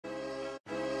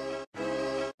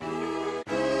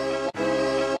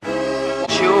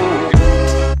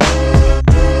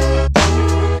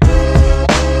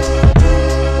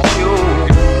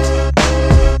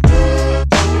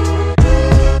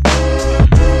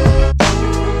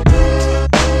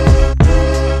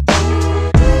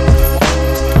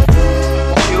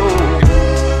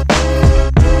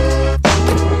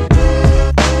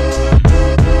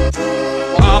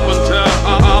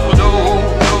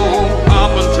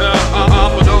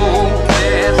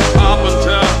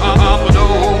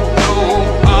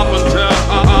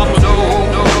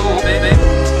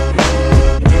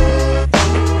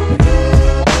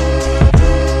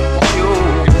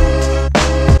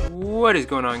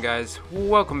going on, guys?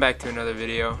 Welcome back to another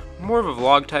video. More of a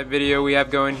vlog type video we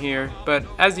have going here, but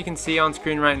as you can see on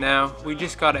screen right now, we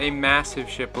just got a massive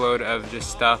shipload of just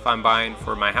stuff I'm buying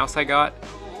for my house I got.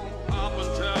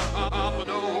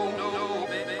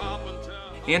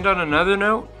 And on another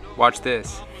note, watch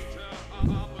this.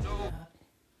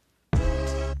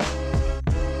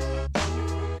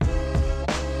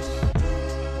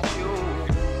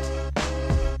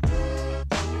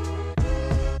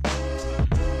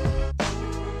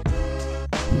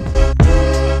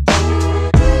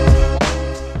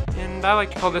 I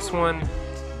like to call this one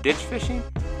ditch fishing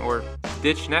or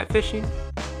ditch net fishing,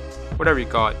 whatever you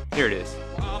call it. Here it is.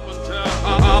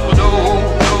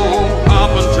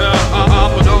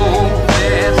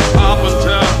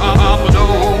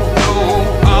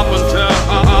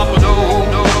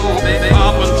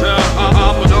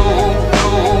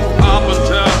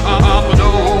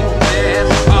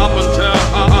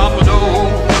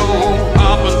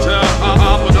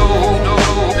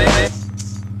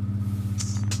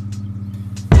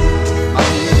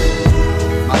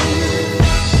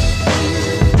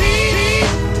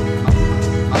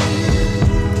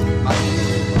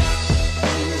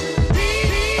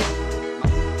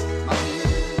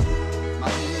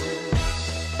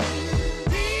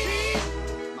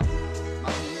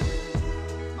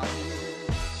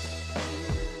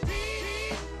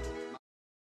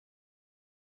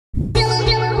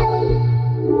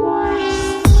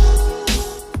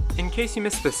 In case you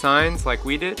missed the signs like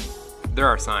we did, there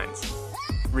are signs.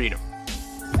 Read them.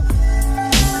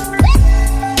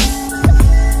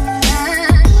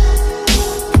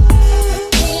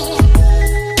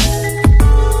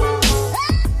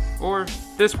 Or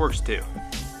this works too.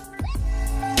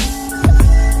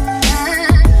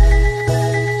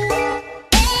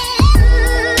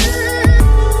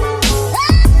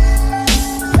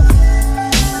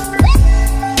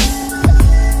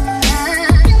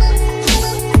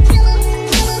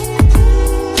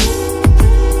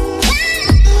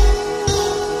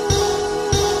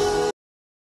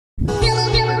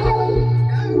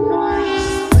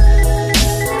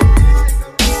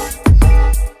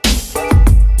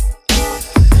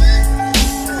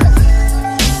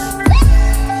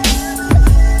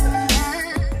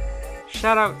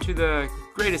 Shout out to the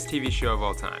greatest TV show of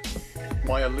all time.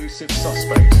 My elusive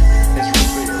suspect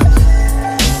is revealed.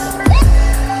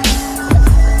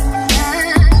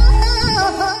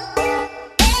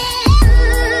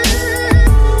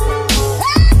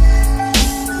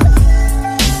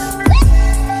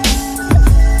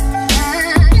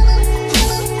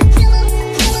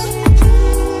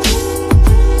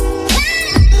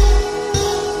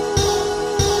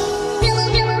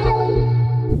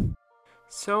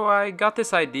 So I got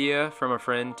this idea from a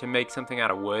friend to make something out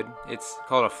of wood. It's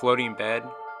called a floating bed.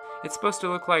 It's supposed to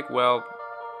look like, well,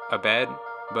 a bed,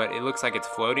 but it looks like it's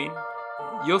floating.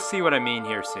 You'll see what I mean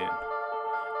here soon.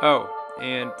 Oh,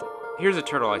 and here's a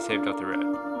turtle I saved off the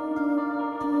road.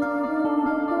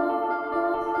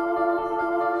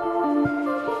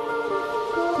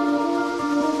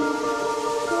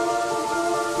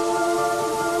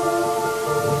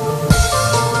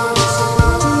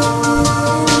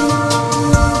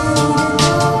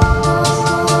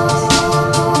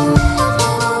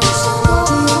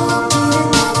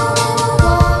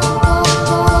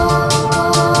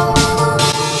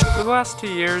 The last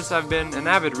 2 years I've been an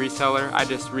avid reseller. I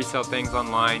just resell things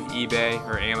online, eBay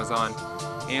or Amazon.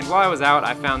 And while I was out,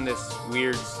 I found this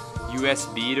weird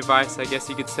USB device, I guess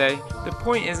you could say. The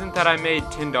point isn't that I made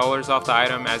 $10 off the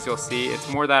item, as you'll see. It's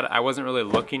more that I wasn't really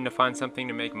looking to find something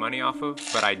to make money off of,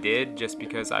 but I did just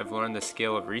because I've learned the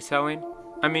skill of reselling.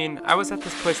 I mean, I was at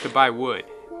this place to buy wood,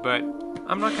 but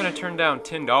I'm not gonna turn down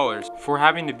 $10 for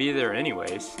having to be there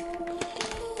anyways.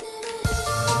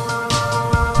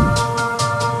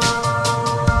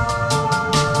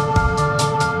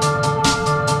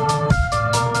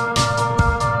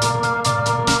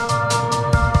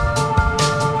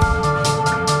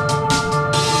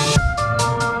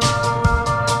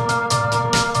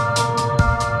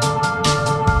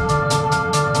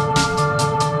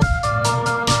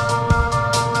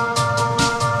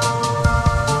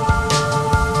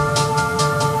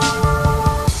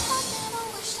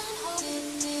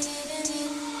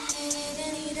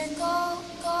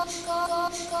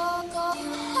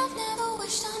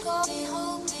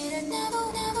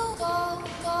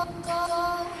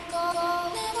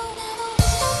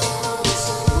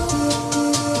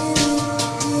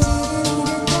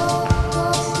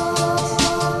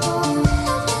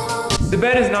 The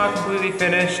bed is not completely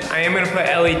finished. I am going to put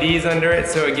LEDs under it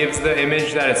so it gives the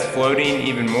image that it's floating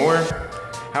even more.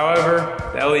 However,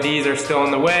 the LEDs are still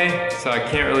in the way, so I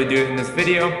can't really do it in this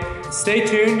video. stay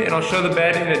tuned and I'll show the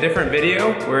bed in a different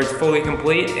video where it's fully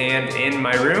complete and in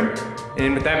my room.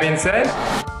 And with that being said,